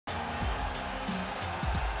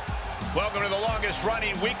Welcome to the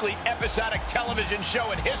longest-running weekly episodic television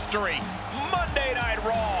show in history, Monday Night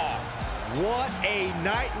Raw. What a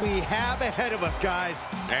night we have ahead of us, guys.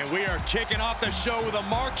 And we are kicking off the show with a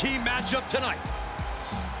marquee matchup tonight.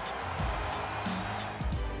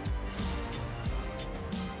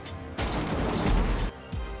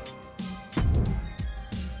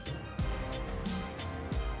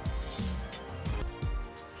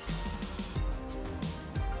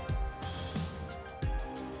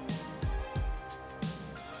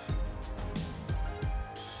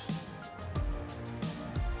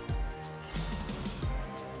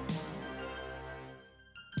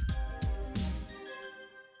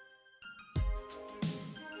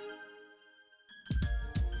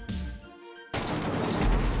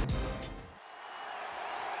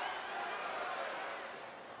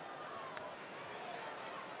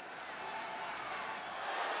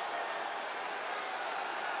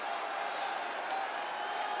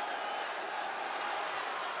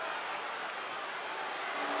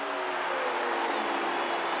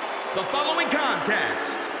 The following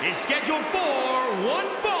contest is scheduled for one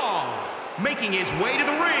fall. Making his way to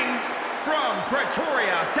the ring from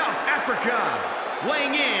Pretoria, South Africa,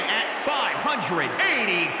 weighing in at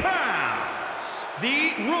 580 pounds,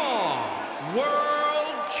 the Raw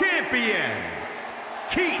World Champion,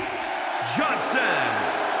 Keith Johnson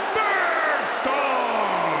Bertha.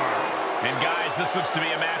 And guys, this looks to be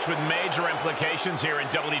a match with major implications here in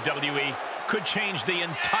WWE. Could change the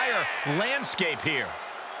entire landscape here.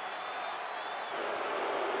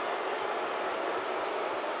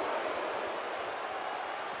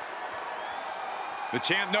 The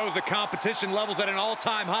champ knows the competition level's at an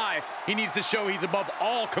all-time high. He needs to show he's above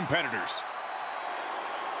all competitors.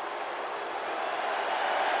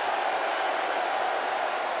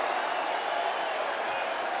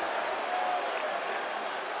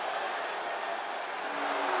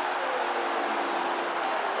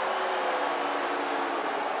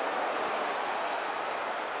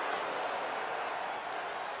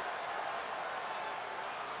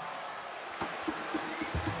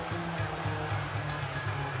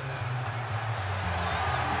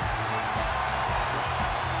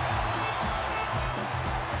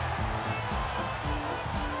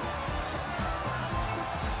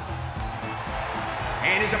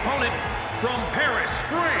 And his opponent from Paris,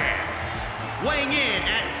 France, weighing in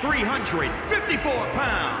at 354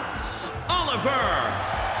 pounds, Oliver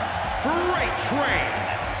Freight Train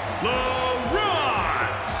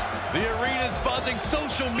Laurant. The arena's buzzing,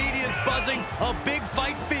 social media's buzzing, a big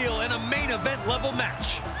fight feel in a main event level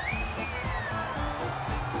match.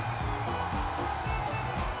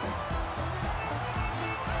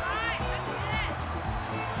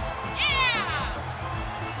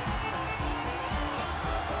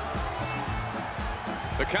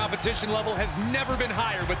 The competition level has never been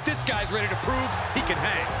higher, but this guy's ready to prove he can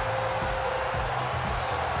hang.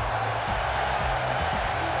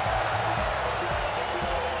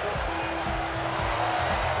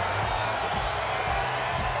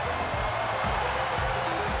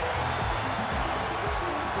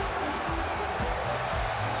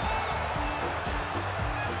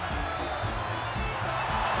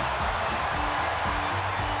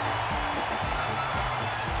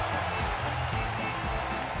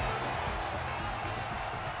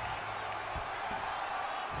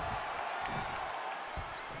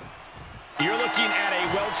 You're looking at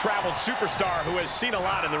a well-traveled superstar who has seen a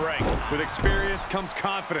lot in the ring. With experience comes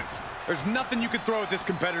confidence. There's nothing you could throw at this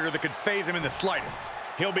competitor that could faze him in the slightest.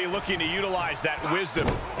 He'll be looking to utilize that wisdom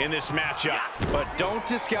in this matchup. But don't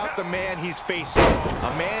discount the man he's facing.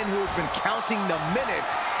 A man who has been counting the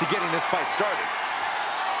minutes to getting this fight started.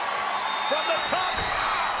 From the top.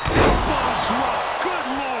 Elbow drop. Good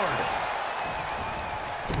Lord.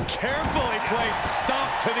 Carefully placed stomp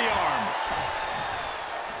to the arm.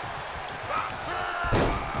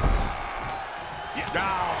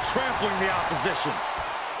 Now trampling the opposition.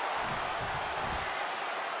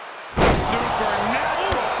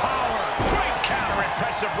 Supernatural power. Great counter.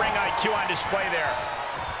 Impressive ring IQ on display there.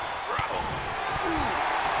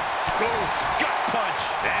 Gut punch.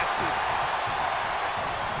 Nasty.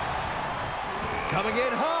 Coming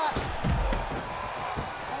in hot.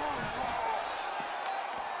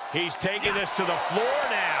 He's taking this to the floor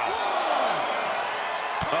now.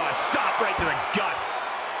 Oh, stop right to the gut.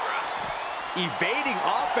 Evading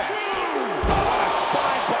offense. What a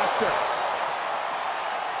spine buster.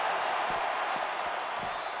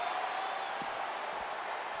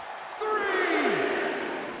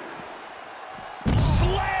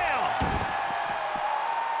 Slam.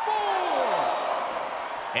 4.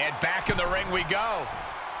 And back in the ring we go.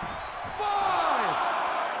 5.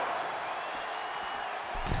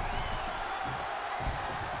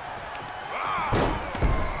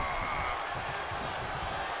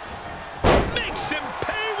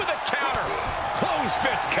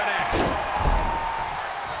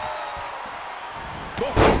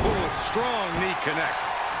 Oh, strong knee connects.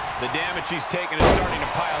 The damage he's taken is starting to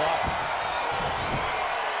pile up.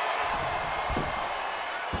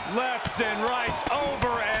 Lefts and rights,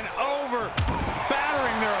 over and over,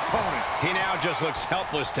 battering their opponent. He now just looks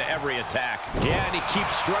helpless to every attack. Yeah, and he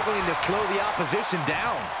keeps struggling to slow the opposition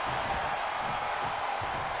down.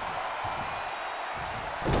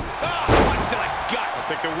 Oh, punch to the gut. I'll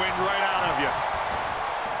take the wind right out of you.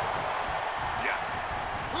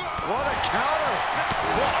 What a counter.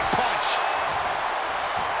 What a punch.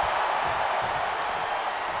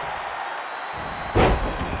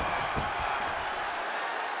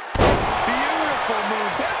 Beautiful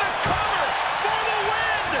moves. And the cover for the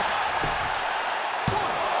win.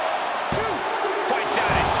 1, 2. Fights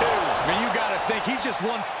out in 2. I mean, you got to think he's just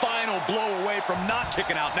one final blow away from not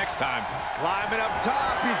kicking out next time. Climbing up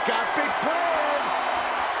top, he's got big plans.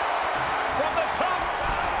 From the top.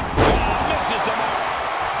 Misses the mark.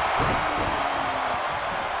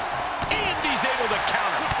 And he's able to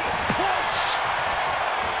counter. Punch.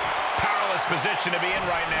 Powerless position to be in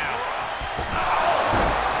right now.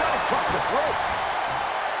 Right across the throat.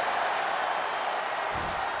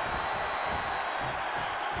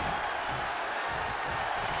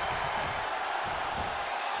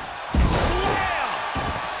 Slam.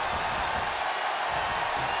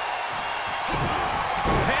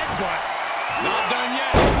 Headbutt. Not done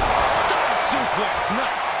yet. Side suplex.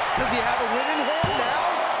 Nice. Does he have a win in hand now?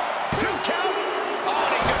 2 count. Oh,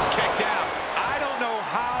 and he just kicked out. I don't know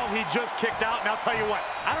how he just kicked out, and I'll tell you what,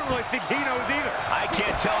 I don't really think he knows either. I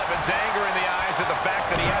can't tell if it's anger in the eyes of the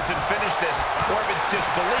fact that he hasn't finished this, or if it's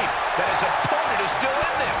disbelief that his opponent is still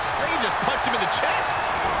in this. He just punched him in the chest.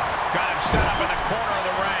 Got him set up in the corner of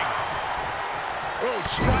the ring. Oh,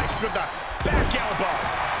 strikes with the back elbow.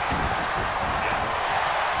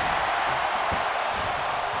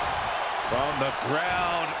 From the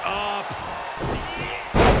ground up.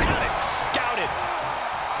 Got it scouted.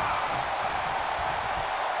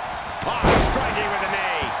 Striking with a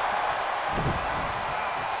knee.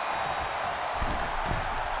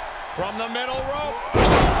 From the middle rope.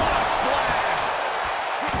 What a splash.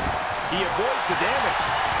 He avoids the damage.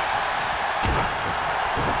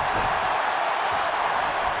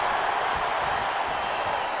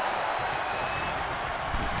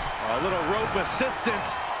 A little rope assistance.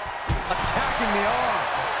 Attacking the arm.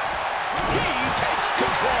 He takes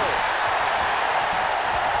control.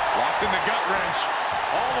 Locks in the gut wrench.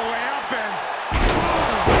 All the way up and...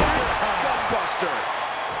 Gutbuster.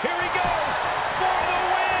 Here he goes for the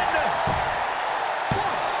win.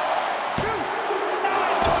 1, 2.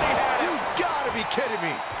 I thought he had him. You gotta be kidding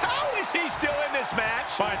me. How is he still in this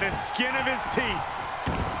match? by the skin of his teeth.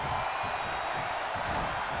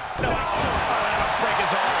 No, that'll break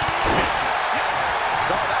his arm. Misses.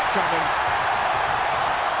 Saw that coming.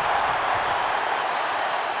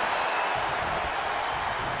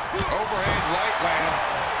 Overhand right lands.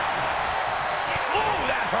 Ooh,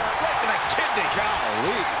 that hurt right to the kidney.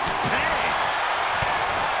 Golly. Bang.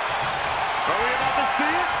 Are we about to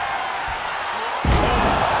see it?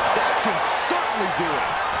 That can certainly do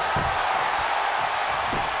it.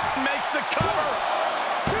 Makes the cover.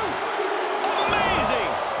 2. Amazing.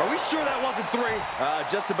 Are we sure that wasn't 3?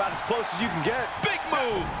 Just about as close as you can get. Big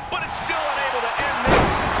move, but it's still unable to end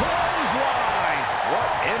this. Clothesline.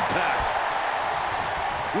 What impact.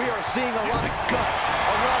 We are seeing a lot of guts,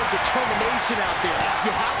 a lot of determination out there.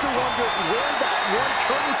 You have to wonder where that one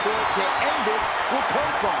turning point to end this will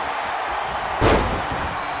come from.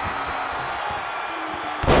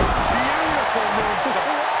 Beautiful move.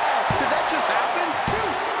 Wow, did that just happen?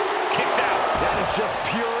 2. Kicks out. That is just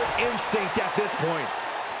pure instinct at this point.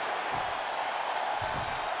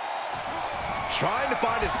 Trying to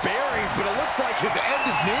find his bearings, but it looks like his end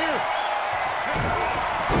is near.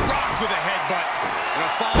 Rock with a headbutt. And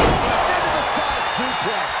a follow-up Into the side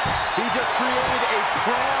suplex. He just created a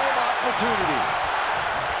prime opportunity.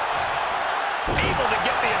 Able to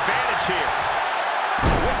get the advantage here.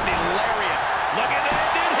 With the lariat. Look at that,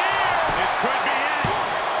 did here. This could be it.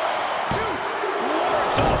 2.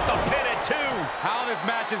 Wards off the pin at 2. How this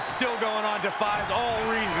match is still going on defies all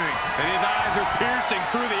reasoning. And his eyes are piercing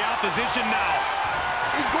through the opposition now.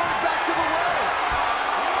 He's going back to the well.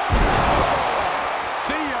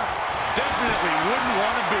 See ya. Definitely wouldn't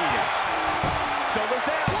want to be you. So there's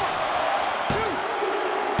that. 1, 2,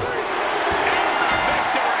 3. And the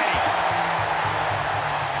victory.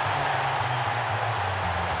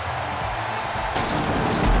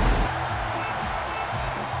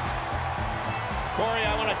 Corey,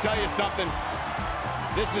 I want to tell you something.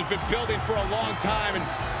 This has been building for a long time, and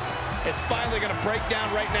it's finally going to break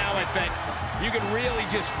down right now, I think. You can really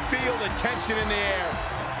just feel the tension in the air.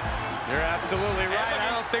 You're absolutely right.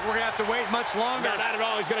 I don't think we're going to have to wait much longer. No, not at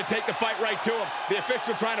all. He's going to take the fight right to him. The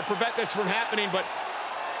official trying to prevent this from happening, but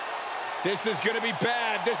this is going to be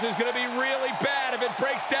bad. This is going to be really bad if it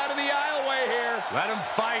breaks down to the aisleway here. Let him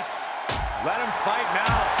fight. Let him fight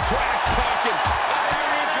now. Trash talking.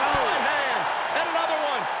 There we go. One hand. And another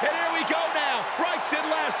one. And here we go now. Rights and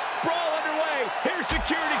lefts. Brawl underway. Here's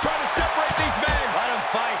security trying to separate these men. Let him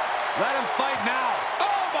fight. Let him fight now.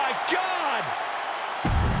 Oh, my God.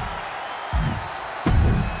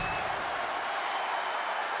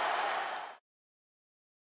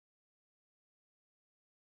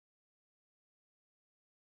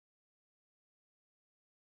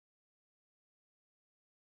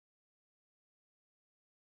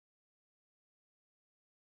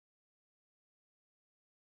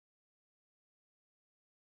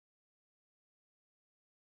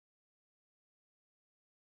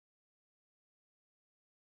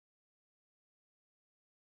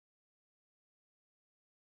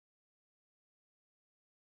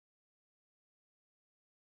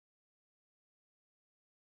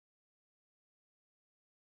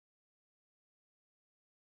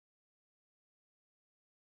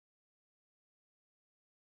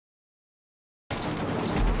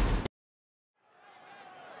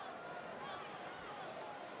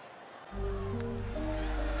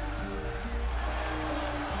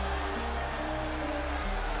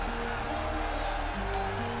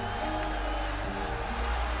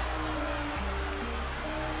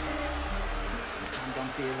 Sometimes I'm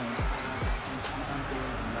feeling high, sometimes I'm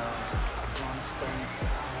feeling low. I wanna stay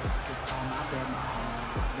inside, I could call my bed my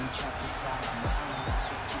home. I've been trapped inside my mind, that's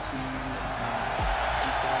what keeps me in the zone.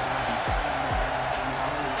 Think that I'll be fine, but I think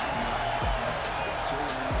I'll leave it now. It's too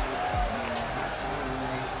late for me, not too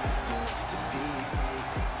late for you to be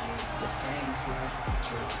great. See, the pain's worth the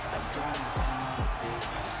truth. I don't wanna be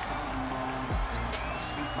just someone who's me. I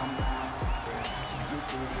speak my mind so free, so you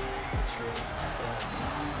could hear the truth. But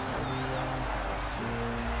know that we all have fear.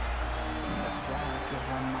 In the back of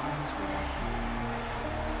our minds we hear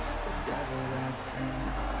the devil that's in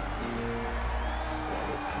our ear, that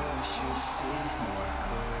will push you to see more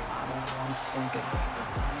clear. I don't wanna think about the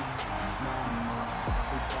pain no more.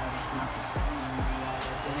 Everybody's not the same, we all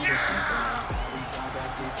live in different ways. We all got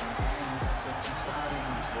different pains, that's what keeps starting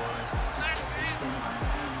these wars. Just stay within my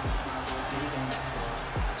lane, my words even explore.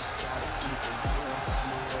 Just try to keep it real,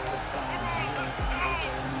 find a way to find heal, find a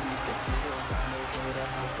way to make a deal, find a way to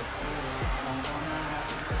help us heal. I don't wanna have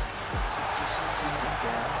to get, that's what you should see to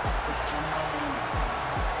get. But then I wanna go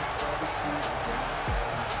every single day.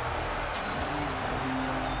 Know that we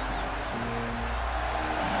all have fear.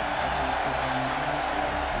 In the back of our minds we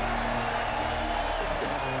hear the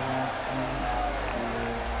devil that's in our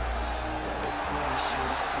ear, that will push you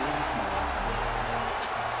to see more clear.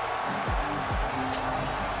 And know that we all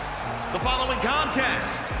have fear. The following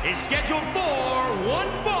contest is scheduled for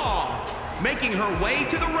one fall. Making her way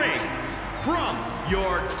to the ring from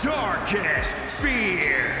your darkest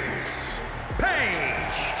fears,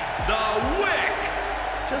 Paige the Wick.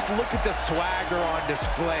 Just look at the swagger on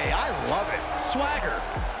display. I love it. Swagger.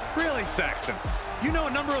 Really, Saxton? You know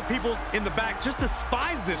a number of people in the back just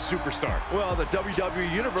despise this superstar. Well, the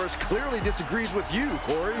WWE Universe clearly disagrees with you,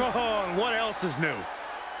 Corey. Oh, and what else is new?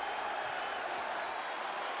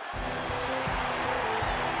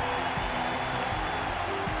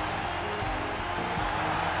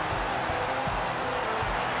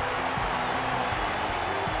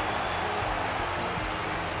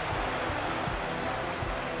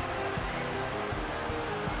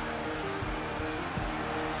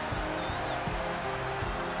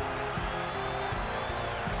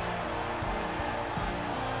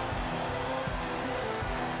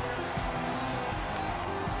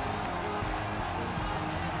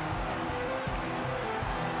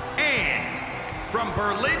 And from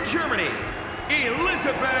Berlin, Germany,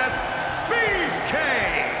 Elizabeth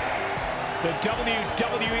Beefcake. The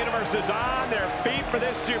WWE Universe is on their feet for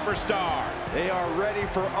this superstar. They are ready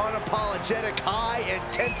for unapologetic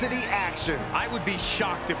high-intensity action. I would be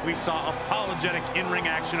shocked if we saw apologetic in-ring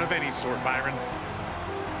action of any sort, Byron.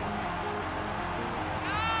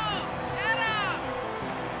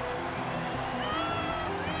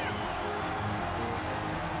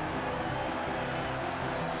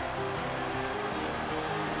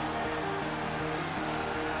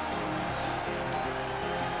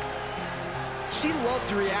 She loves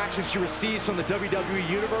the reaction she receives from the WWE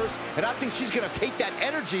Universe, and I think she's going to take that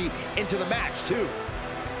energy into the match, too.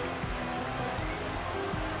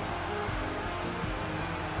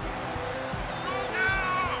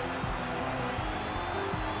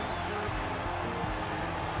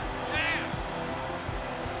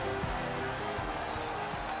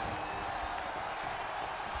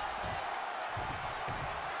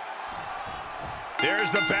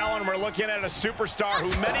 There's the bell, and we're looking at a superstar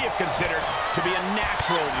who many have considered to be a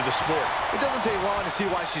natural to the sport. It doesn't take long to see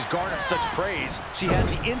why she's garnered such praise. She has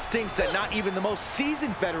the instincts that not even the most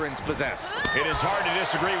seasoned veterans possess. It is hard to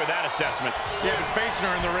disagree with that assessment. Yeah, but facing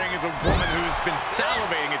her in the ring is a woman who's been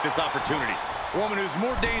salivating at this opportunity. A woman who's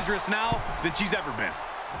more dangerous now than she's ever been.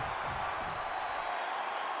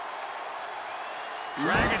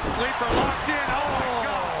 Dragon sleeper locked in. Oh, my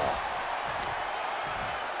God.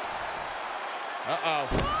 Uh-oh.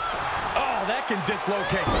 Oh, that can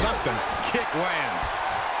dislocate something. Kick lands.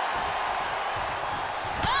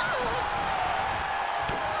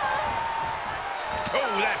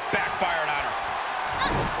 Oh, that backfired on her.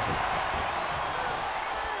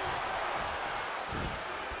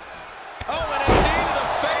 Oh, and a knee to the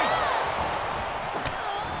face.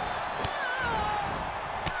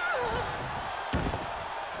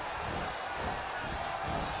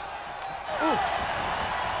 Oof.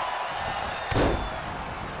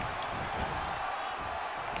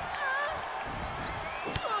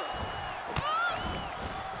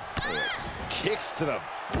 Kicks to the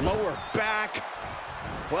lower back,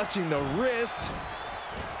 clutching the wrist.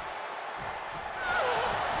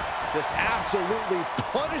 Just absolutely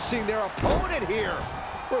punishing their opponent here,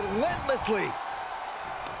 relentlessly.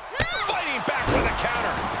 Fighting back with a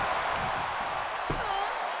counter.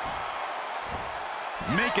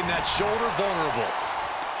 Making that shoulder vulnerable.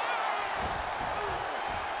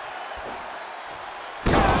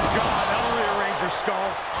 Oh, God, that'll rearrange her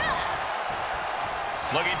skull.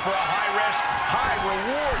 Looking for a high-risk,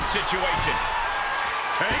 high-reward situation.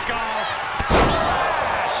 Take off.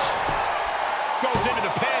 Splash! Goes into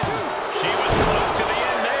the pin. She was close to the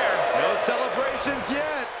end there. No celebrations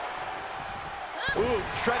yet. Ooh,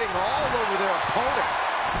 treading all over their opponent.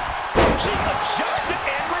 She adjusts it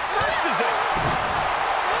and reverses it.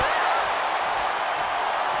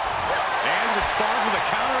 And responds with a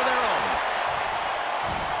counter of their own.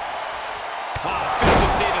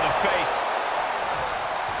 Vicious knee to the face.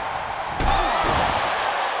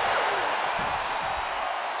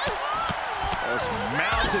 Was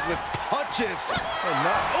mounted with punches.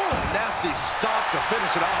 Oh, nasty stop to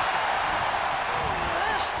finish it off.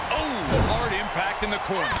 Oh, hard impact in the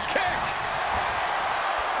corner. Kick.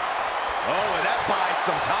 Oh, and that buys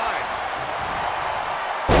some time.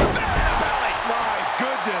 Belly to belly. My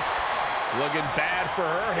goodness. Looking bad for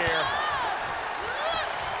her here.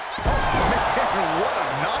 Oh, man, what a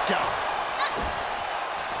knockout.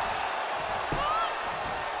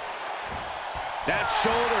 That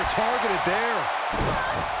shoulder targeted there.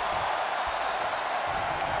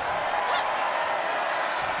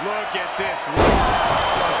 Look at this.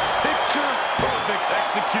 Picture perfect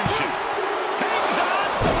execution. Hangs on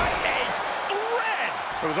by a thread.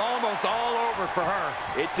 It was almost all over for her.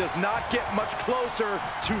 It does not get much closer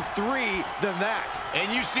to 3 than that. And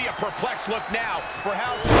you see a perplexed look now for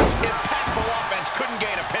how such impactful offense couldn't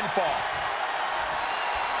gain a pinfall.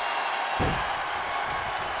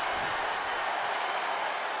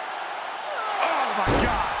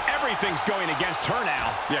 Everything's going against her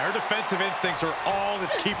now. Yeah, her defensive instincts are all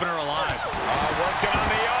that's keeping her alive. Working on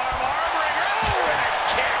the arm wringer. Oh, and a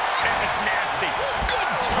kick. And it's nasty. Good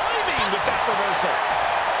timing with that reversal.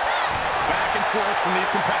 Back and forth from these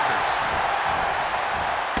competitors.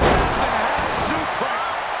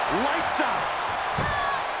 Suplex. Lights out.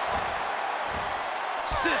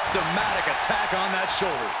 Systematic attack on that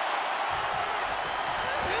shoulder.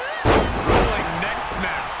 Rolling neck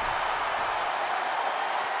snap.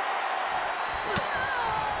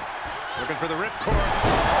 Looking for the ripcord.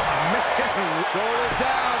 Oh, man. Shoulders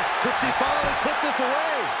down. Could she finally put this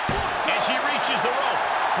away? And she reaches the rope,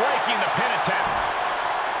 breaking the pin attempt.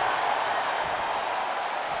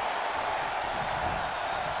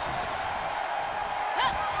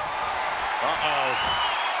 Uh-oh.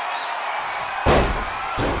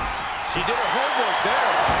 She did her homework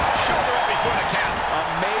there. Shoulder up before the count.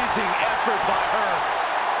 Amazing effort by her.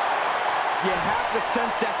 You have the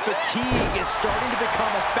sense that fatigue is starting to become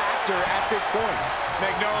a factor at this point.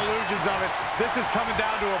 Make no illusions of it. This is coming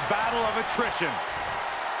down to a battle of attrition.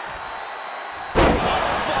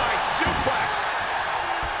 Butterfly suplex.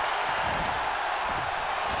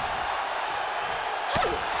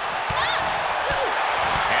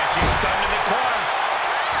 And she's stunned in the corner.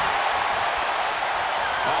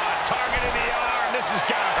 Targeting the arm. This has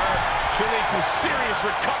got to hurt. She'll need some serious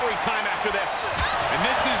recovery time after this. And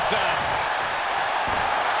this is...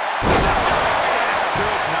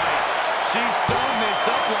 Good night. She's sewn this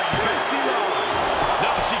up like Betsy Ross.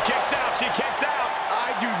 No, she kicks out. She kicks out.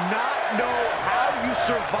 I do not know how you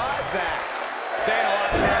survive that. Staying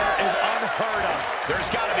alive here is unheard of. There's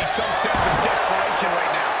got to be some sense of desperation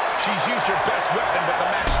right now. She's used her best weapon, but the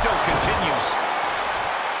match still continues.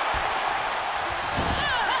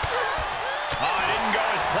 Oh, it didn't go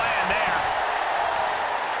as planned there.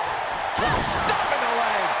 Oh, stop in the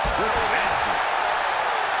leg. Just nasty.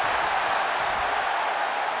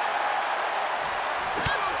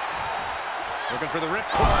 Looking for the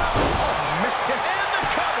ripcord. Oh, man. And the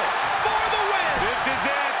cover for the win. This is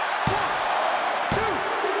it. 1, 2.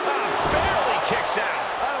 Barely kicks out.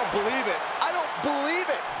 I don't believe it. I don't believe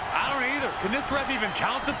it. I don't either. Can this ref even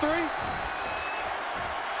count to 3?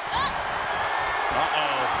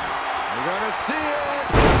 Uh-oh. We're going to see it.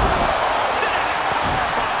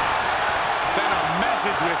 Sent a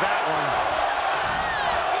message with that one.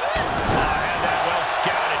 Had that well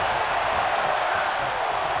scouted.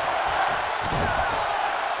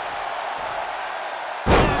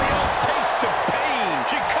 The old taste of pain.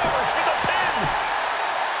 She covers for the pin.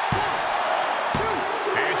 1,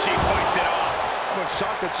 2. And she fights it off. I'm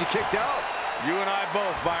shocked that she kicked out. You and I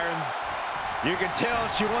both, Byron. You can tell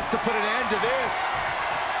she wants to put an end to this.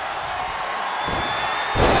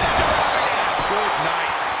 Good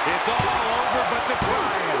night. It's all over but the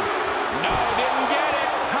tie-in. No, didn't get it.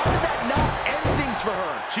 How did that not end things for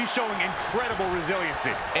her? She's showing incredible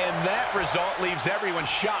resiliency. And that result leaves everyone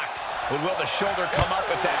shocked. But will the shoulder come up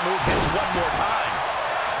if that move hits one more time?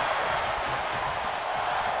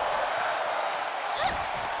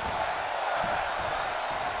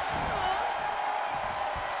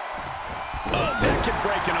 Oh, that can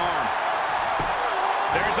break an arm.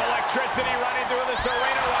 There's electricity running through this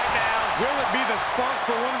arena right now. Will it be the spark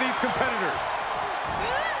for one of these competitors?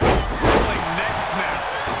 Rolling neck snap.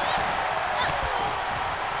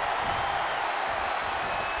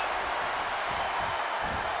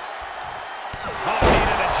 Oh, knee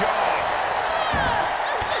to the jaw.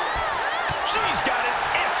 She's got an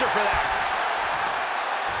answer for that.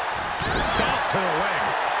 Stomp to the leg.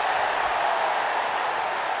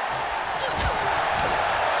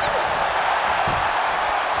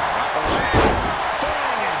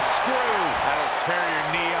 Tear your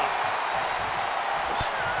knee up.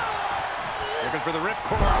 Looking for the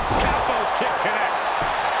ripcord. Guapo kick connects.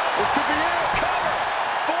 This could be it. Cover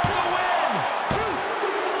for the win. 2,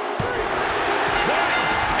 3. Win.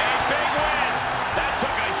 A big win. That took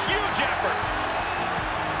a huge effort.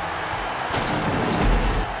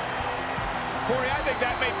 Corey, I think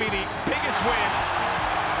that may be the biggest win.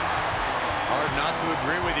 Hard not to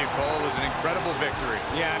agree with you, Cole. It was an incredible victory.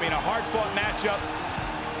 Yeah, I mean, a hard-fought matchup.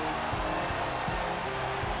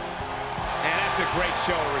 And that's a great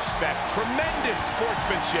show of respect. Tremendous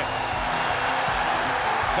sportsmanship.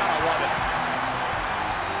 Gotta love it.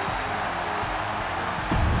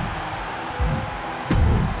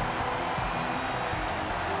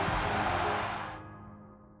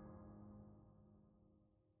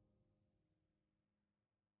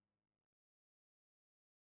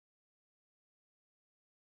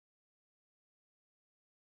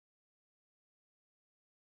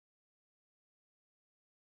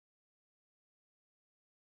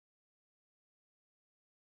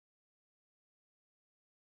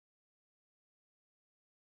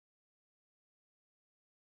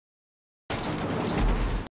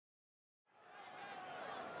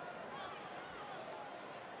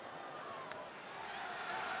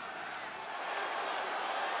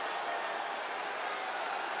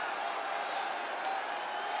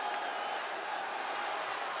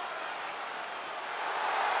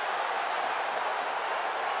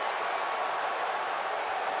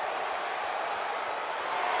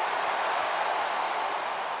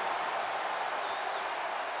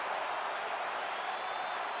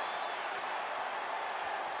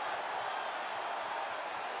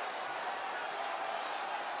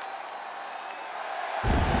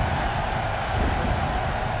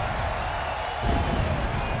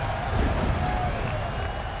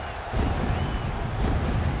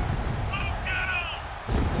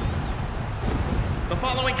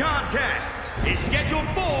 following contest is scheduled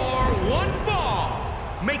for one fall.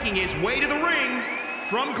 Making his way to the ring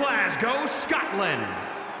from Glasgow, Scotland.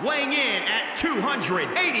 Weighing in at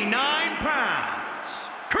 289 pounds.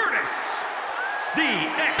 Curtis, the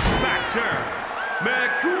X-Factor,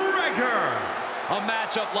 McGregor. A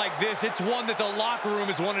matchup like this, it's one that the locker room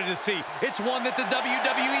has wanted to see. It's one that the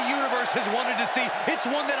WWE Universe has wanted to see. It's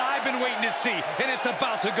one that I've been waiting to see, and it's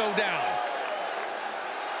about to go down.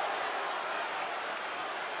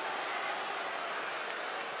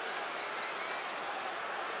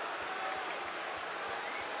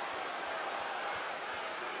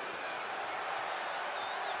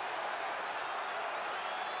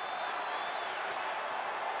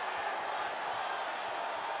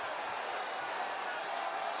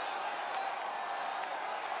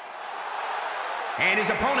 And his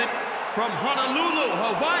opponent from Honolulu,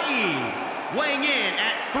 Hawaii, weighing in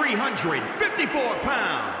at 354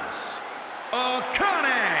 pounds,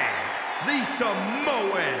 Akane, the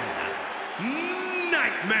Samoan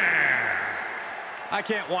Nightmare. I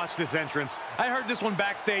can't watch this entrance. I heard this one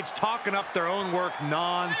backstage talking up their own work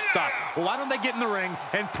non-stop. Well, why don't they get in the ring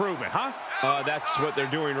and prove it, huh? That's what they're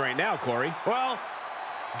doing right now, Corey. Well,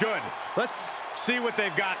 good. Let's see what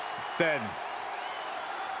they've got then.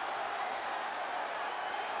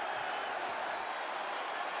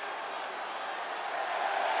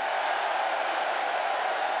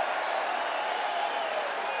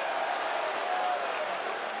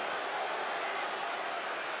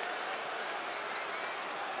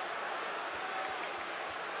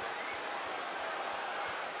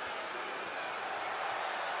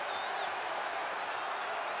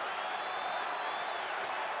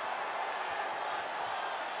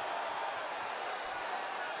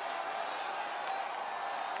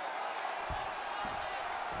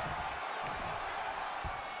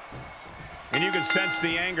 And you can sense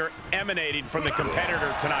the anger emanating from the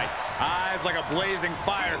competitor tonight. Eyes like a blazing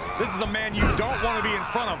fire. This is a man you don't want to be in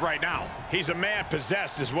front of right now. He's a man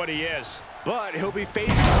possessed is what he is. But he'll be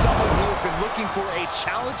facing someone who has been looking for a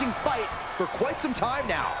challenging fight for quite some time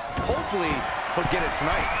now. Hopefully, he'll get it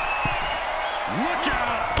tonight. Look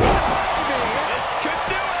out! This could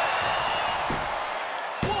do it!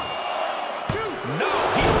 1, 2. No,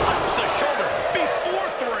 he punched the shoulder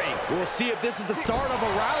before 3. We'll see if this is the start of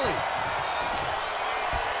a rally.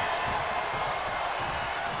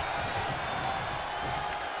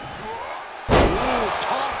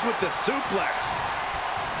 With the suplex.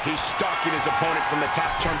 He's stalking his opponent from the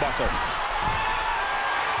top turnbuckle.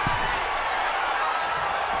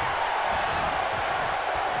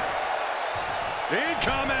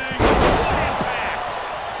 Incoming! What impact!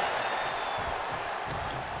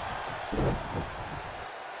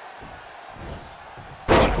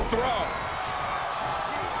 What a throw!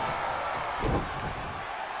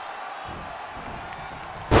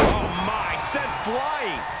 Oh my, sent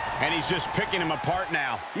flying! And he's just picking him apart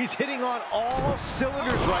now. He's hitting on all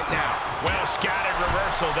cylinders right now. Well scattered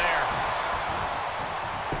reversal there.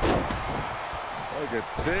 Look at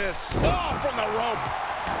this. Oh, from the rope.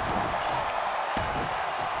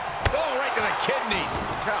 Oh, right to the kidneys.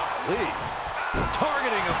 Golly.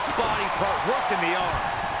 Targeting a body part, working the arm.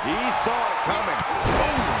 He saw it coming.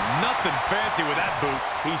 Oh, nothing fancy with that boot.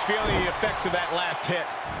 He's feeling the effects of that last hit.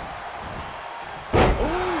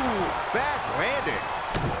 Ooh, bad landing.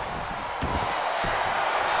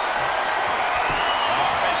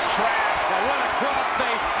 Now what a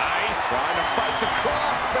crossface. He's trying to fight the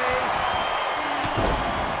crossface.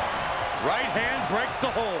 Right hand breaks the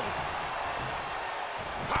hold.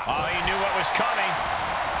 Oh, he knew what was coming.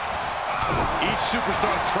 Each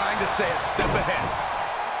superstar trying to stay a step ahead.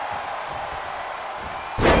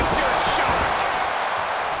 Major shock.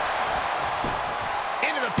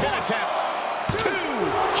 Into the pin attempt. 2.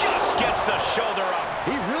 Just gets the shoulder up.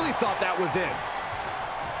 He really thought that was it.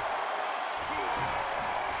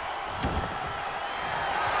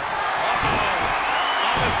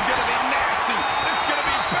 It's going to be nasty. It's going to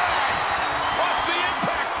be bad. Watch the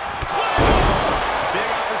impact. Big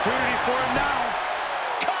opportunity for him now.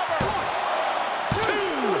 Cover. 2.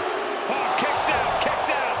 Oh, kicks out. Kicks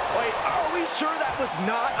out. Wait, are we sure that was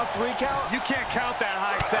not a 3 count? You can't count that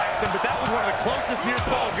high, Saxton, but that was one of the closest near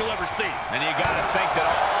falls you'll ever see. And you got to think that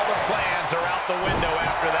all the plans are out the window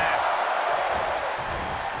after that.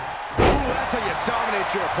 Ooh, that's how you dominate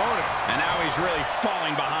your opponent. And now he's really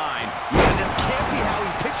falling behind. Yeah, this can't be how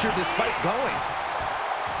he pictured this fight going.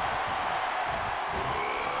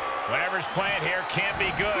 Whatever's planned here can't be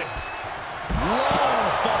good. Long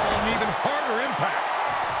fall and even harder impact.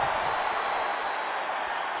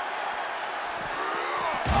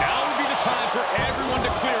 Now would be the time for everyone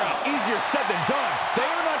to clear out. Easier said than done. They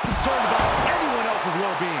are not concerned about anyone else's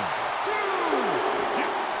well-being.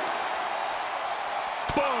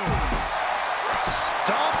 Boom.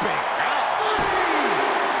 Stomping. Ouch.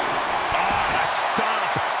 Ah,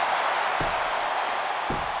 stomp.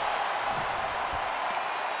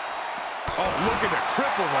 Oh, looking to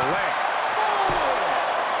cripple the leg.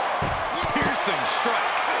 Piercing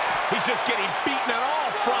strike. He's just getting beaten on all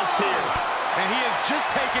fronts here. And he has just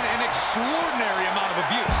taken an extraordinary amount of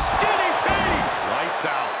abuse. DDT! Lights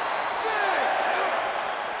out. 6.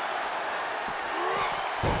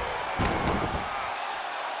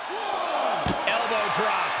 Elbow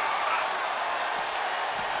drop.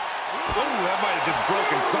 Oh, that might have just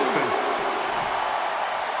broken something.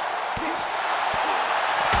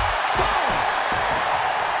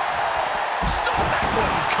 Saw that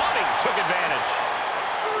one coming. Took advantage.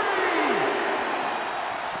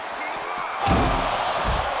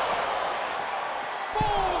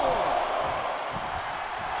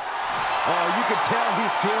 tell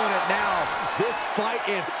he's feeling it now. This fight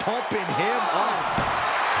is pumping him up.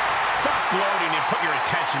 Stop gloating and put your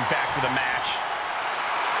attention back to the match.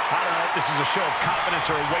 I don't know if this is a show of confidence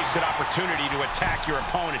or a wasted opportunity to attack your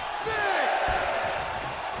opponent. 6.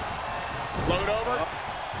 Float over.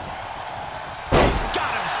 He's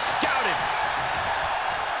got him scouted.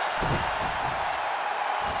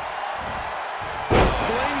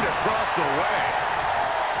 Flamed across the way.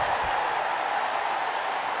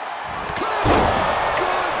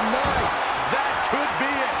 Good night. That could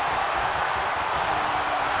be it.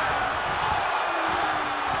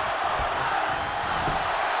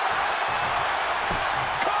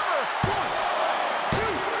 Cover. 1, 2,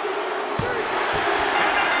 3.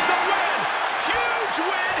 And there's the win. Huge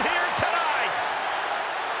win here tonight.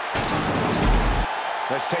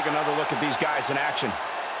 Let's take another look at these guys in action.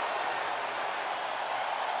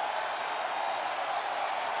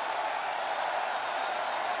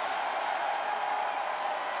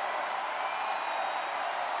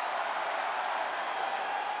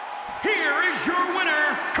 Here is your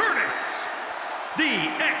winner, Curtis, the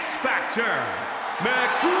X Factor,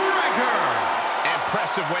 McGregor.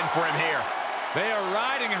 Impressive win for him here. They are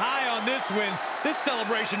riding high on this win. This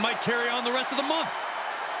celebration might carry on the rest of the month.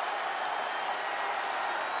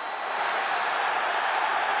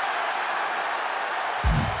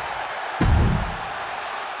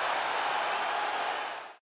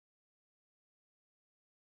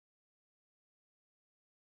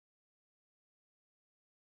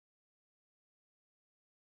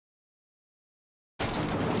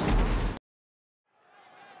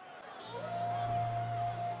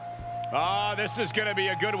 This is going to be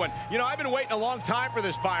a good one. You know, I've been waiting a long time for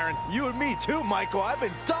this, Byron. You and me too, Michael. I've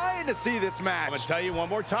been dying to see this match. I'm going to tell you one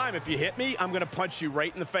more time. If you hit me, I'm going to punch you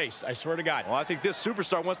right in the face. I swear to God. Well, I think this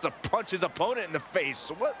superstar wants to punch his opponent in the face.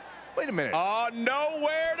 So what? Wait a minute. Oh,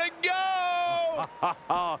 nowhere to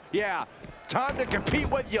go! Yeah, time to compete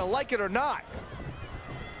whether you like it or not.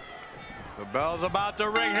 The bell's about to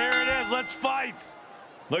ring. Here it is. Let's fight.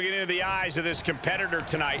 Looking into the eyes of this competitor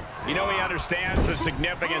tonight, you know he understands the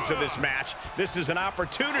significance of this match. This is an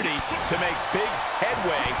opportunity to make big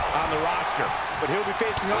headway on the roster. But he'll be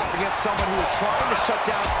facing off against someone who is trying to shut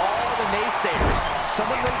down all the naysayers.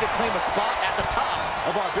 Someone ready to claim a spot at the top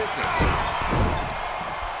of our business.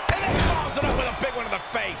 And he follows it up with a big one in the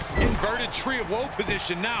face. Inverted tree of woe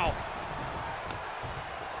position now.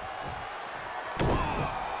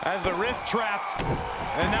 As the wrist trapped,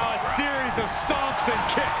 and now a series of stomps and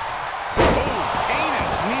kicks. Oh,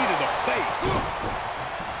 heinous knee to the face.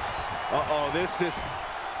 Uh-oh, this is...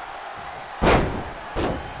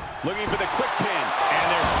 Looking for the quick pin, and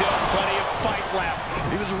there's still plenty of fight left.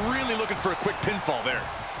 He was really looking for a quick pinfall there.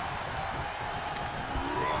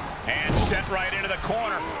 And sent right into the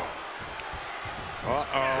corner.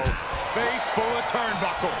 Uh-oh. Face full of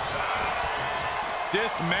turnbuckle.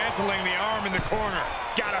 Dismantling the arm in the corner.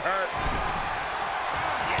 Gotta hurt.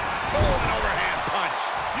 Oh, an overhand punch.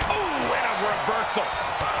 Oh, and a reversal.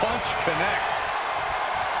 Punch connects.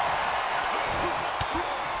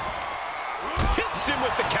 Hits him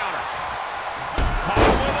with the counter. Caught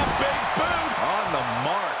with a big boot. on the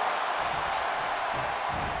mark.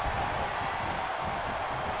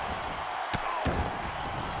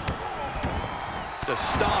 To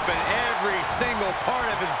stomp in every single part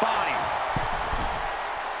of his body.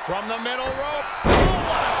 From the middle rope. Oh,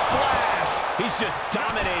 what a splash. He's just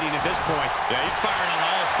dominating at this point. Yeah, he's firing on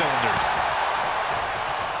all cylinders.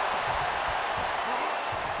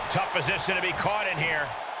 Tough position to be caught in here.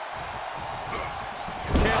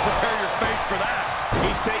 Can't prepare your face for that.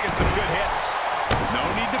 He's taking some good hits. No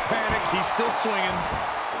need to panic. He's still swinging.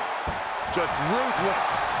 Just ruthless.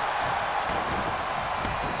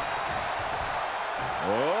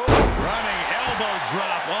 Oh, running elbow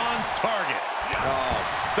drop on target. Oh,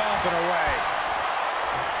 stomping away.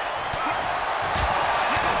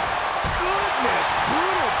 Goodness,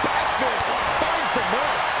 brutal back fist finds the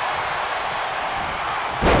mark.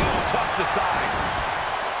 Tossed aside.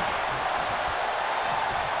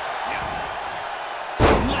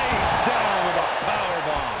 Laid down with a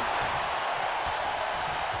powerbomb.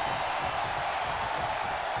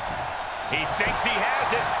 He thinks he has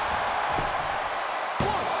it.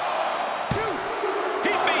 1, 2.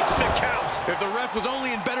 He beats the count. If the ref was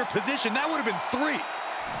only in better position, that would have been 3.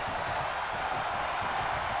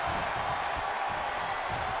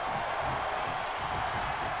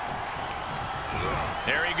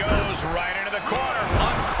 There he goes, right into the corner.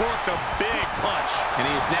 Uncorked a big punch. And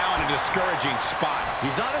he is now in a discouraging spot.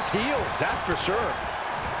 He's on his heels, that's for sure.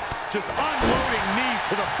 Just unloading knees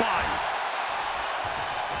to the body.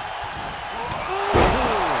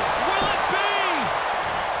 Will it be?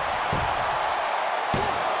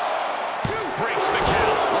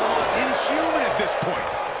 point.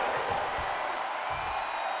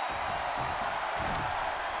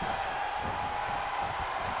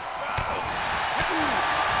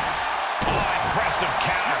 Impressive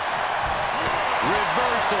counter.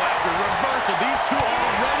 Reversal after reversal. These two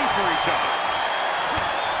are ready for each other.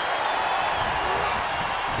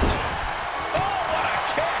 Oh, what a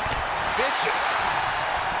kick. Vicious.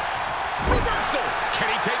 Reversal. Can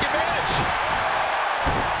he take advantage?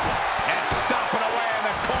 And stomping away in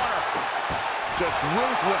the corner. Just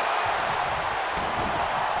ruthless.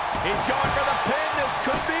 He's going for the pin. This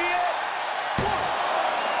could be it. 1,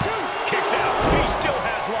 2. Kicks out. He still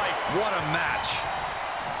has life. What a match.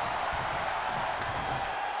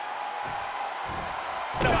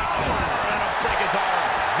 That'll break his arm.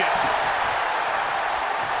 Vicious.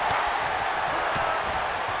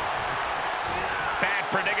 Bad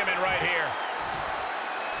predicament right here.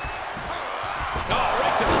 Oh,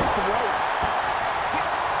 right to the throat.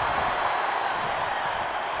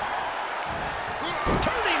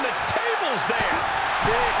 Turning the tables there.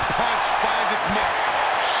 Big punch finds its mark.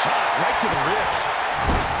 Shot right to the ribs.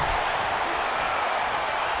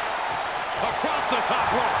 Across the top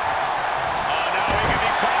rope. Oh, no, he can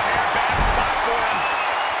be caught here. Bad spot for him.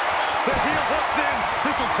 The heel hooks in.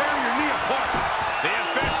 This will tear your knee apart. The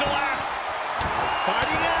official asks.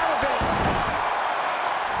 Fighting out of it.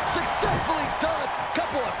 Successfully does.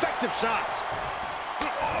 Couple effective shots.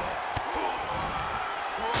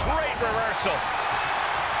 Great reversal.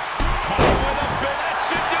 Caught with a bit. That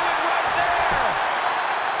should do it right there.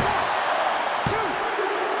 1, 2.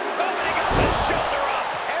 Oh, and he got the shoulder up.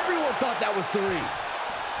 Everyone thought that was 3.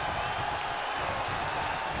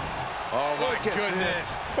 Oh, my Look at goodness. this.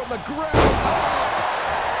 From the ground up.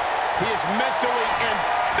 He is mentally and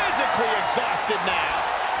physically exhausted now.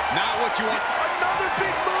 Not what you want. Another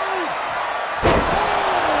big move.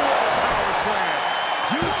 Oh, power slam.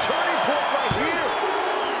 Huge turning point right here.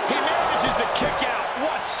 He manages to kick out.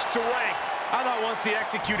 What strength. I thought once he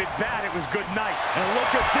executed that, it was good night. And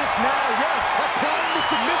look at this now. Yes, applying the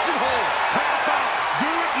submission hold. Tap out.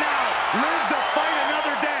 Do it now. Live to fight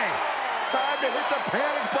another day. Time to hit the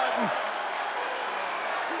panic button.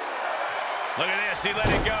 Look at this. He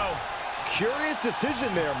let it go. Curious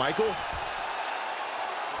decision there, Michael.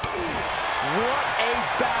 What a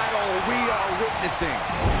battle we are witnessing.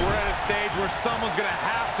 We're at a stage where someone's going to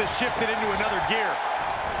have to shift it into another gear.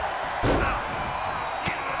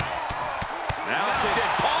 Now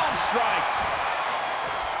did palm strikes.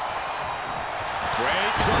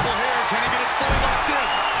 Great trouble here. Can he get it fully locked in?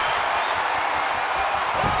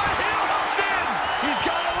 Oh, the heel hooks in. He's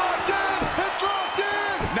got it locked in. It's locked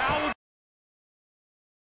in. Now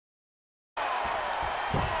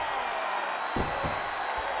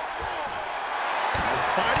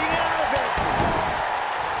Fighting out of it.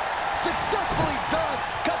 Successfully does.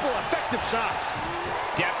 Couple effective shots.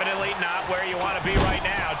 Definitely not where you want to be right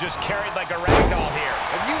now. Just carried like a rag doll here.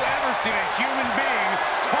 have you ever seen a human being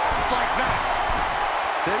tossed like that?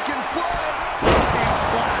 Taking flight. Big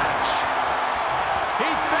splash.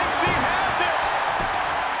 He thinks he has it.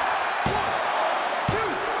 1,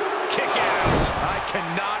 2. Kick out. I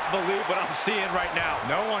cannot believe what I'm seeing right now.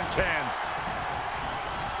 No one can.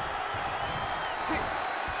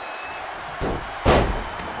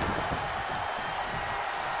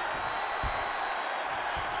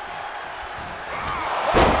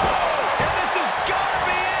 And this has got to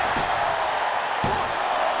be it. 1,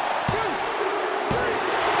 2, 3.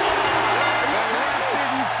 The ref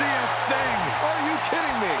didn't see a thing. Are you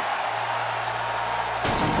kidding me?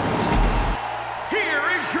 Here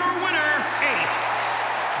is your winner, Ace,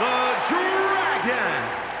 the Dragon.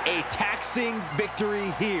 A taxing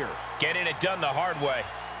victory here. Getting it done the hard way.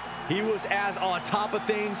 He was as on top of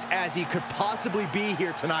things as he could possibly be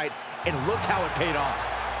here tonight, and look how it paid off.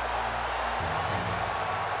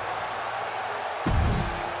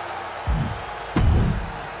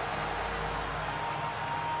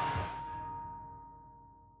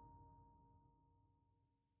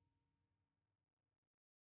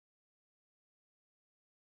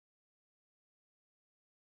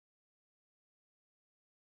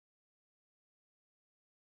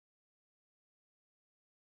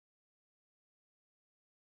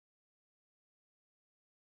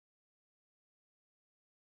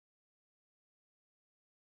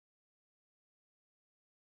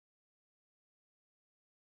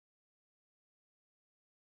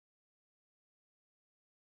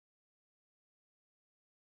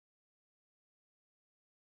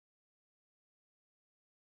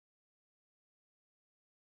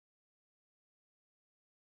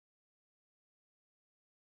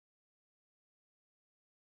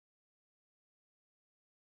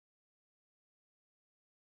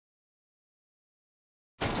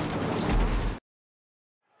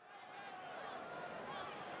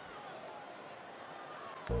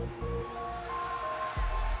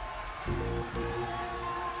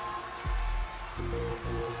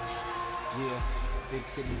 Yeah, Big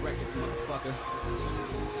City Records, motherfucker.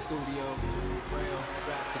 Studio, Raeael,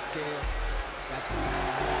 strapped to kill. Got the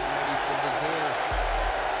man ready for the deal.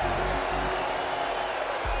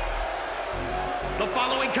 The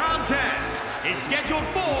following contest is scheduled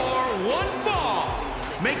for one fall.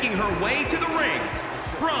 Making her way to the ring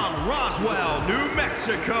from Roswell, New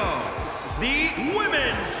Mexico, the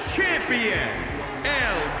Women's Champion,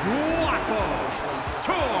 El Guapo,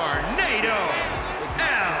 Tornado,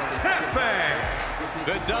 El Jefe.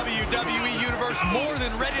 The WWE Universe more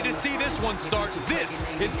than ready to see this one start. This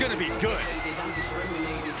is going to be good.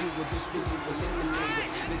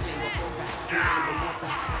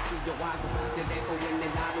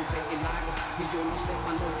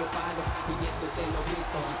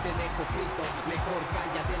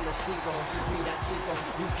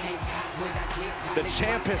 The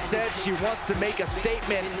champ has said she wants to make a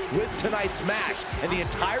statement with tonight's match, and the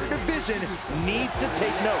entire division needs to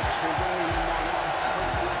take note.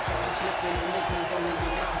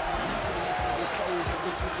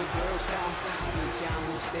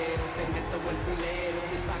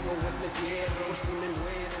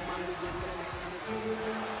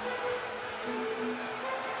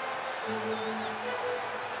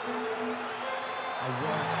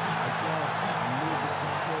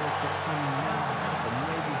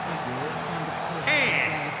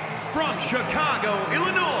 And from Chicago,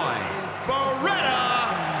 Illinois,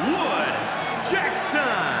 Bertha Jackson.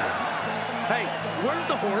 Hey, where's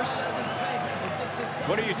the horse?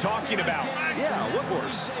 What are you talking about? Yeah, what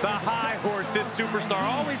horse? The high horse this superstar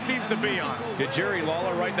always seems to be on. Did Jerry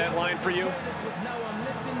Lawler write that line for you?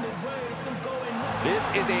 This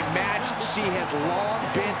is a match she has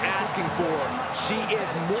long been asking for. She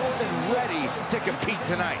is more than ready to compete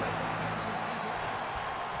tonight.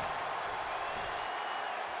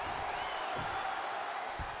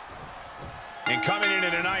 And coming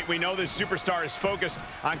into tonight, we know this superstar is focused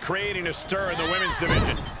on creating a stir in the women's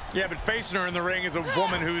division. Yeah, but facing her in the ring is a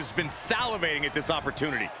woman who's been salivating at this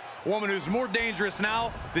opportunity. A woman who's more dangerous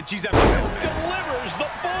now than she's ever been. Delivers the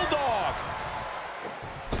Bulldog.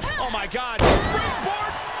 Oh my God,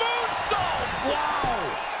 springboard moonsault.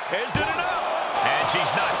 Wow. Is it enough? And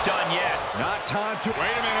she's not done yet. Not time to...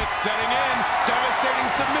 Wait a minute, setting in. Devastating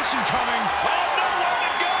submission coming. Oh, nowhere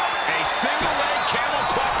to go. A single leg camel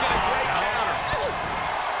clutch and a great counter.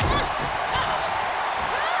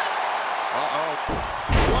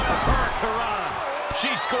 What a hurt, Piranha. She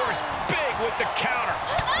scores big with the counter.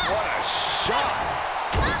 What a shot.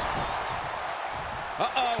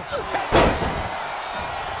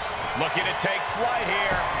 Looking to take flight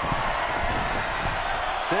here.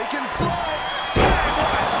 Taking flight. Bang,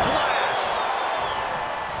 what a splash.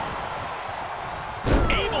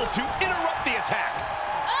 Able to interrupt the attack.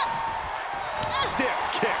 Stiff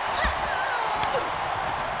kick.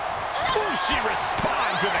 Ooh, she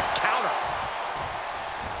responds with a counter.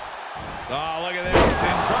 Oh, look at this.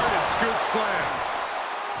 Inverted scoop slam.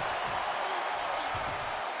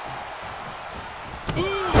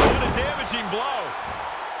 Ooh, what a damaging blow.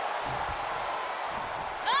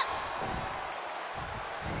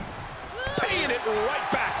 Paying it right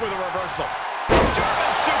back with a reversal.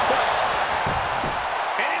 German suplex.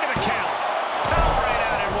 And into the count. Powering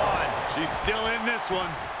out at one. She's still in this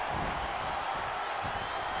one.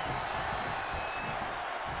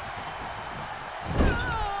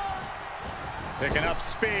 Picking up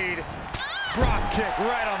speed. Drop kick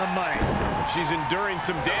right on the money. She's enduring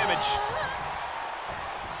some damage.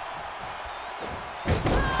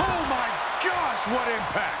 Oh my gosh, what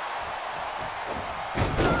impact!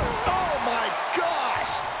 Oh my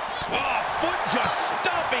gosh! Oh, foot just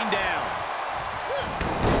stomping down.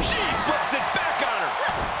 She flips it back on her.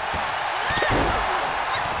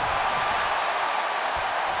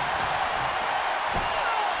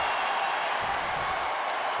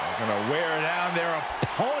 They're gonna wear down their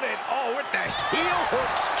opponent. Oh, with the heel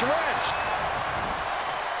hook stretch.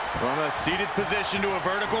 From a seated position to a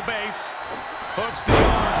vertical base. Hooks the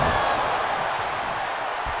arm.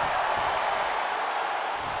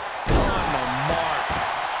 On the mark.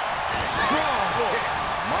 Strong kick.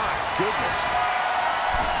 My goodness.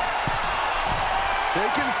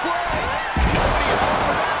 Taking flight. Nobody home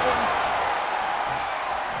for that one.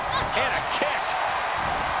 And a kick.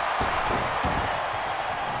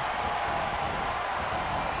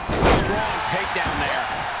 Strong takedown there.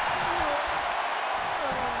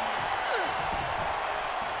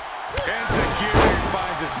 Execution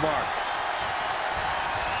finds its mark.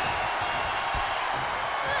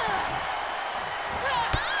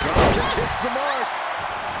 Drop kick hits the mark.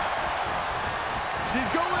 She's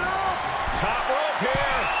going up. Top rope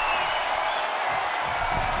here.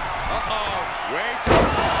 Uh-oh. Way too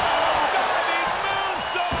diving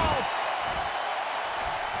moonsault.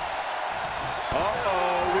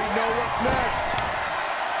 Uh-oh, we know what's next.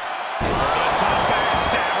 The top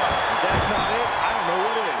backstabber. If that's not it, I don't know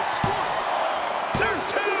what is. There's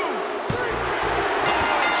two.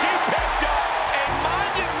 Oh, and she picked up a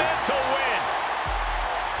monumental win.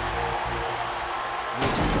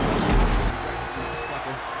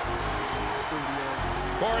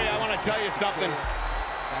 Corey, I want to tell you something.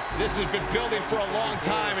 This has been building for a long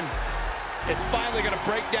time, and it's finally going to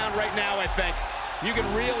break down right now, I think. You can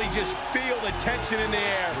really just feel the tension in the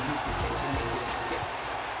air.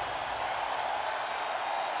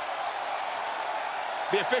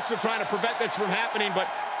 The official trying to prevent this from happening, but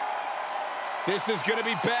this is going to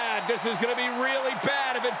be bad. This is going to be really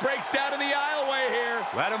bad if it breaks down in the aisleway here.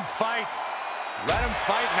 Let him fight. Let him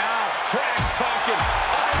fight now. Trash talking.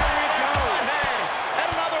 Oh, here we go.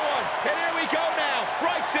 And another one. And here we go now.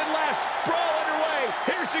 Rights and lefts. Brawl underway.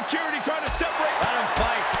 Here's security trying to separate. Let him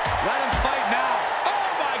fight. Let him fight now.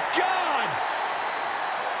 Oh, my God.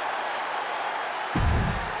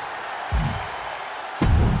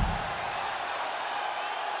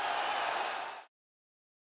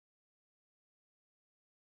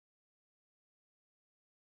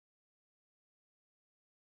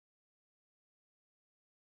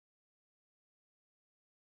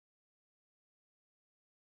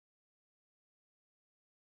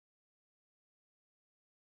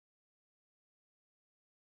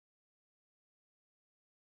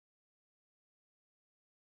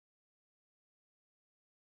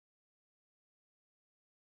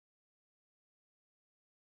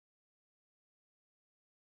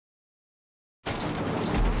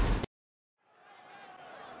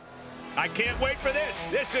 I can't wait for this.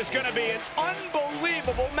 This is going to be an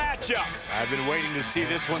unbelievable matchup. I've been waiting to see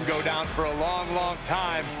this one go down for a long, long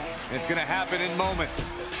time. And it's going to happen in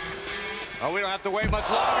moments. Oh, we don't have to wait much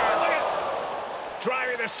longer. Look at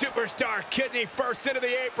driving the superstar kidney first into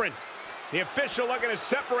the apron. The official looking to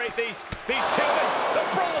separate these two. The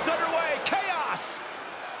brawl's underway. Chaos.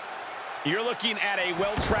 You're looking at a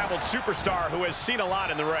well-traveled superstar who has seen a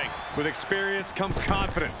lot in the ring. With experience comes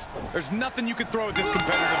confidence. There's nothing you can throw at this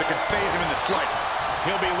competitor that can phase him in the slightest.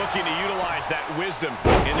 He'll be looking to utilize that wisdom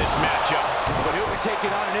in this matchup. But he'll be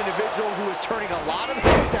taking on an individual who is turning a lot of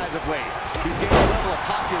heads as of late. He's gaining a level of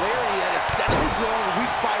popularity that is steadily growing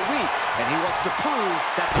week by week, and he wants to prove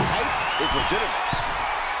that the hype is legitimate.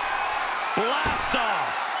 Blast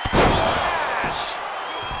off! Flash!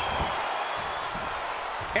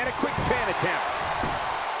 And a quick pin attempt.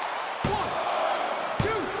 1, 2.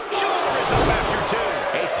 Shoulder is up after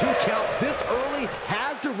 2. A 2 count this early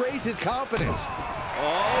has to raise his confidence. Oh,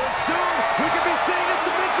 and soon we could be seeing a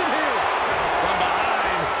submission here. From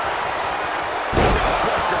behind.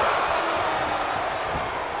 Jawbreaker.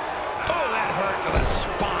 Oh, that hurt to the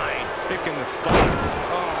spine. Picking the spot.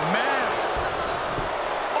 Oh, man.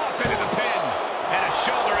 Off into the pin. And a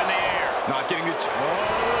shoulder in the air. Not getting it.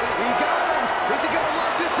 Oh, he got him. Is he going to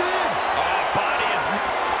lock this in? Oh, body is...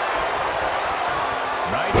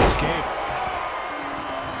 Nice escape.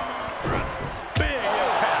 Big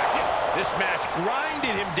impact. This match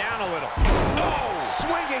grinded him down a little. Oh,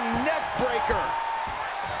 swinging neck breaker.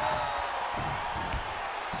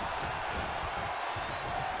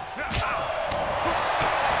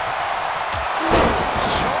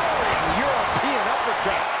 Jarring European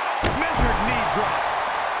uppercut. Measured knee drop.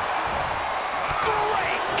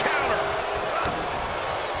 Great counter.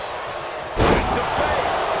 Twist of fate.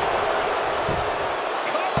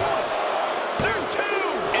 Cover. There's 2.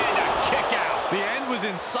 And a kick out. The end was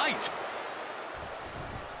in sight.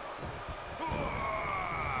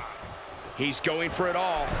 He's going for it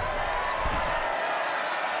all.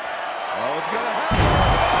 Oh, it's going to happen.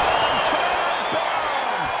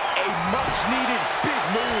 Bomb. A much-needed big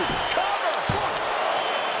move. Cover. 1,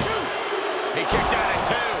 2. He kicked out at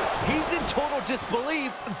 2. He's in total disbelief.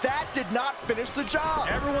 That did not finish the job.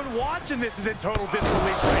 Everyone watching this is in total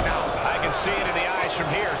disbelief right now. I can see it in the eyes from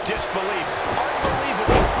here. Disbelief.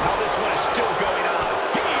 Unbelievable how this one is still going on.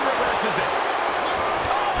 He reverses it.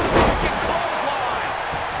 Oh, wicked clothesline.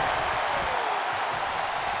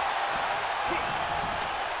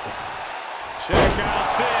 Check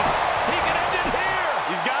out this. He can end it here.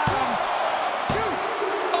 He's got him. 2.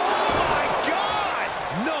 Oh, my God.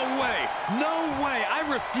 No way. No way. I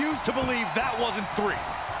refuse to believe that wasn't 3.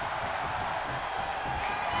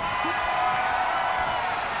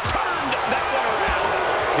 Turned that one around.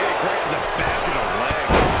 Kick right to the back of the leg.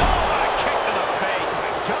 Oh, what a kick to the face.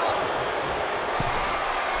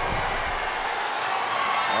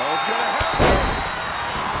 Oh, it's going to happen.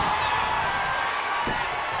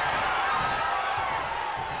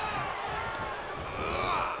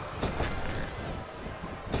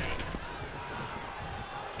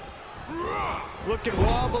 Looking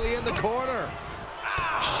wobbly in the corner.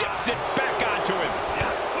 Shifts it back onto him.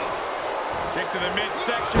 Kick to the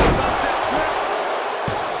midsection. Sunset flip.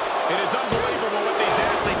 It is unbelievable what these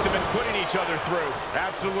athletes have been putting each other through.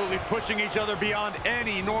 Absolutely pushing each other beyond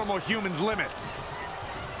any normal human's limits.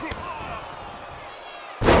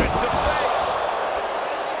 Twist of fate.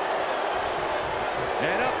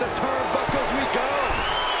 And up the turnbuckles we go.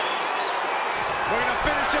 We're going to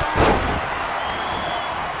finish it off.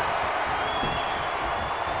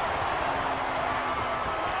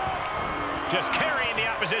 Just carrying the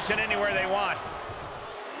opposition anywhere they want.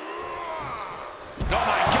 Oh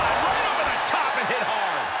my God, right over the top and hit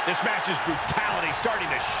hard. This match's brutality starting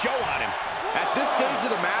to show on him. At this stage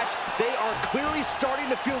of the match, they are clearly starting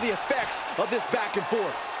to feel the effects of this back and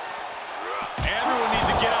forth. Everyone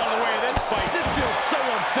needs to get out of the way of this fight. This feels so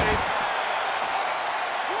unsafe.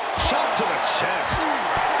 Shot to the chest.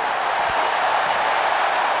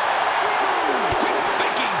 Quick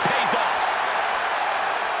thinking pays off.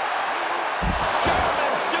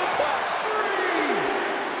 German suplex.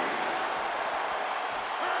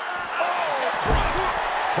 Oh, drop.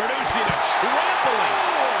 Producing a trampling.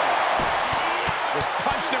 Just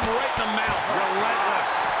punched him right in the mouth.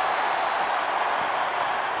 Relentless.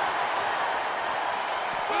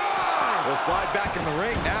 We'll slide back in the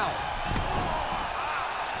ring now.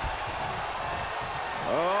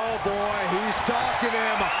 Oh boy, he's stalking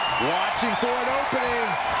him. Watching for an opening.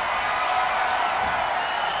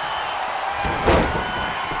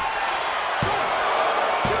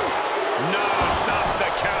 No, stops the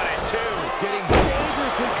count at 2. Getting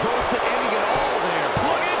dangerously close to ending it all there.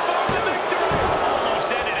 Looking for the victory. Almost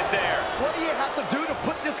ended it there. What do you have to do to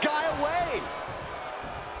put this guy away?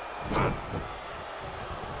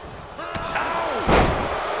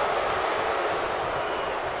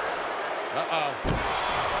 Uh-oh.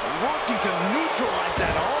 Working to neutralize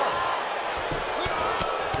that arm.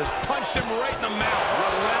 Just punched him right in the mouth.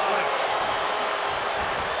 Relentless.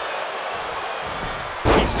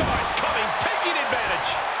 He saw it coming, taking advantage.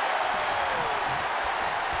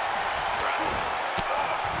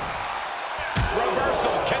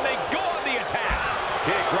 Reversal. Can they go on the attack?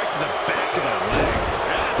 Kick right to the back of the leg.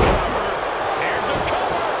 That's cover. Here's a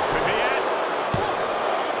cover. Could be it.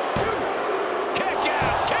 Kick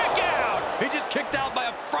out. Kick out. He just kicked out by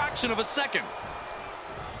a fraction of a second.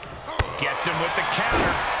 Gets him with the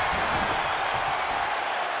counter.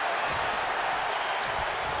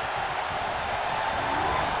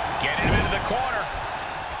 Getting him into the corner.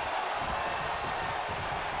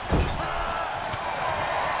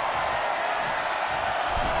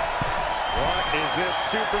 What is this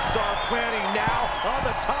superstar planning now on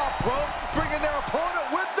the top rope? Bringing their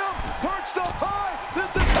opponent with them. Perched up high. This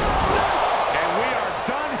is happening. And we are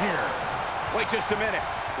done here. Wait just a minute.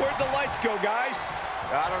 Where'd the lights go, guys?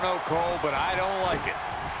 I don't know, Cole, but I don't like it.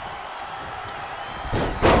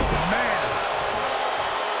 Man.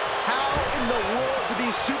 How in the world do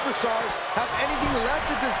these superstars have anything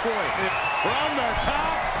left at this point? From the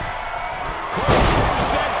top.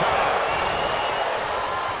 Senton.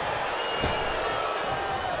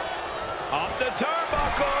 Up the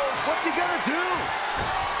turnbuckles. What's he gonna do?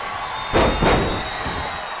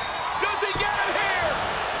 Does he get him here?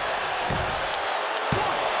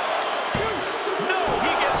 No,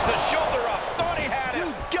 he gets the shoulder up. Thought he had him.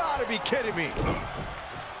 You gotta be kidding me.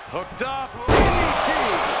 Hooked up. DDT.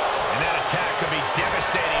 And that attack could be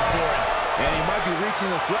devastating for him. And he might be reaching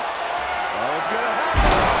the threat. Oh, it's gonna happen.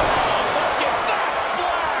 Look at that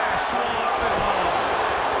splash!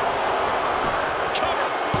 Cover.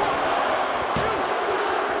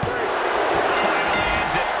 Finally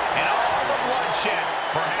ends it. And all the bloodshed.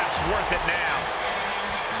 Perhaps worth it now.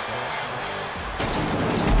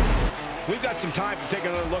 We've got some time to take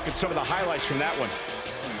another look at some of the highlights from that one.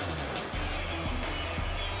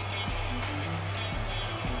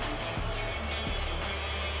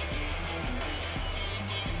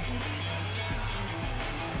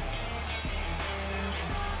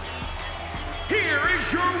 Here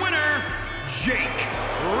is your winner, Jake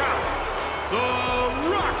Ralph, the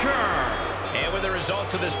Rocker. And with the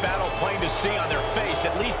results of this battle plain to see on their face,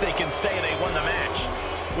 at least they can say they won the match.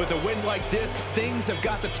 With a win like this, things have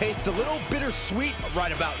got to taste a little bittersweet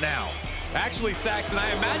right about now. Actually, Saxton,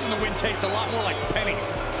 I imagine the win tastes a lot more like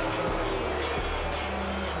pennies.